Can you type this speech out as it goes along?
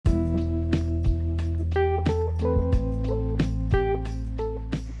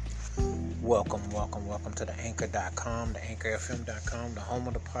welcome to the anchor.com, the anchorfm.com, the home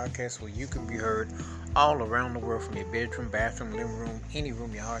of the podcast where you can be heard all around the world from your bedroom, bathroom, living room, any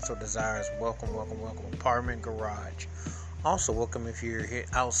room your heart so desires. Welcome, apartment, garage. Also, welcome if you're here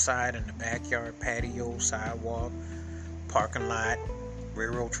outside in the backyard, patio, sidewalk, parking lot,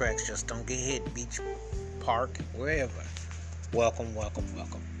 railroad tracks. Just don't get hit, beach, park, wherever. Welcome.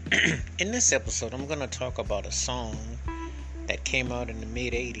 In this episode, I'm going to talk about a song that came out in the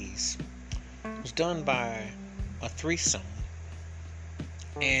mid-80s. It was done by a threesome.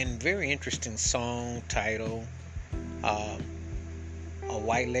 And very interesting song title. A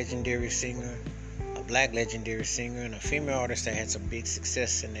white legendary singer, a black legendary singer, and a female artist that had some big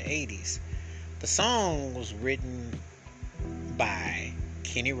success in the 80s. The song was written by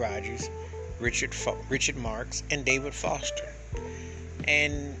Kenny Rogers, Richard Marx, and David Foster.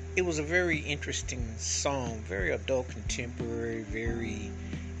 And it was a very interesting song, very adult contemporary, very,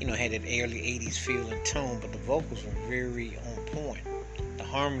 had that early 80s feel and tone, but the vocals were very on point. The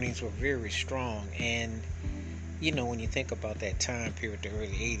harmonies were very strong, and, when you think about that time period, the early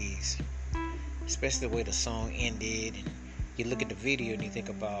 80s, especially the way the song ended, and you look at the video and you think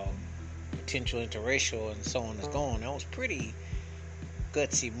about potential interracial and so on is going, that was pretty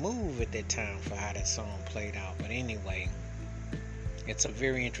gutsy move at that time for how that song played out. But anyway, it's a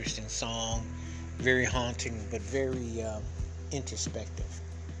very interesting song, very haunting, but very introspective.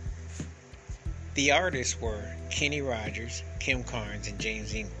 The artists were Kenny Rogers, Kim Carnes, and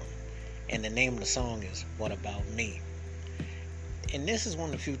James Ingram. And the name of the song is What About Me? And this is one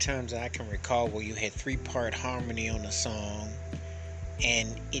of the few times that I can recall where you had 3-part harmony on the song,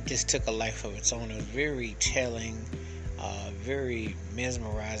 and it just took a life of its own. It was very telling, very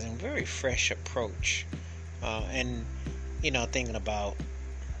mesmerizing, very fresh approach. And thinking about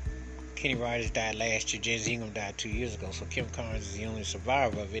Kenny Rogers died last year, James Ingram died 2 years ago, so Kim Carnes is the only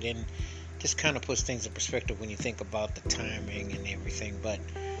survivor of it, and just kind of puts things in perspective when you think about the timing and everything. But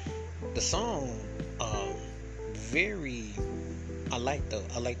the song, I like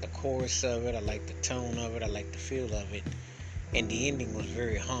the chorus of it, I like the tone of it, I like the feel of it, and the ending was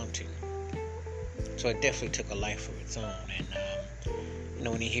very haunting. So it definitely took a life of its own, and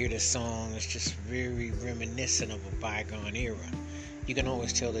when you hear this song, it's just very reminiscent of a bygone era. You can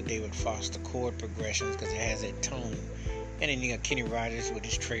always tell the David Foster chord progressions because it has that tone. And then you got Kenny Rogers with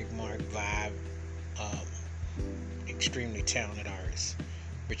his trademark vibe. Extremely talented artist.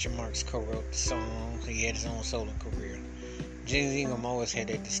 Richard Marx co-wrote the song. He had his own solo career. James Ingram always had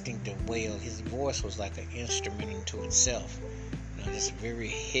that distinctive wail. His voice was like an instrument unto itself. Just very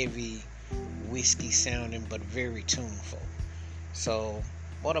heavy, whiskey sounding, but very tuneful. So,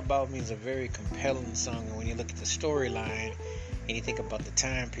 What About Me is a very compelling song, and when you look at the storyline and you think about the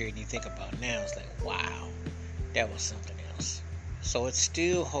time period and you think about now, it's like, wow, that was something else. So it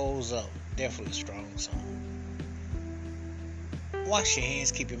still holds up. Definitely a strong song. Wash your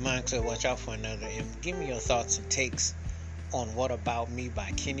hands, keep your mind clear, watch out for another, and give me your thoughts and takes on What About Me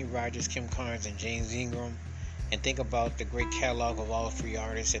by Kenny Rogers, Kim Carnes, and James Ingram. And think about the great catalog of all 3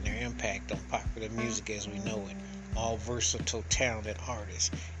 artists and their impact on popular music as we know it. All versatile, talented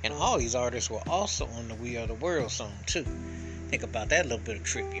artists. And all these artists were also on the We Are the World song too. Think about that little bit of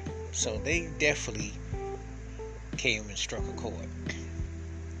tribute. So they definitely came and struck a chord.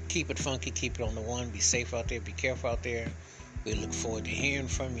 Keep it funky, keep it on the one. Be safe out there, be careful out there. We look forward to hearing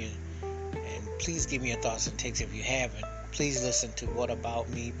from you. And please give me your thoughts and takes if you haven't. Please listen to What About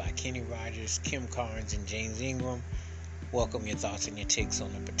Me by Kenny Rogers, Kim Carnes, and James Ingram. Welcome your thoughts and your takes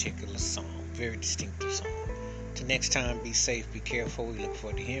on a particular song. Very distinctive song. Till next time, be safe, be careful. We look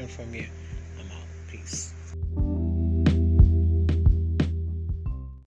forward to hearing from you. I'm out. Peace.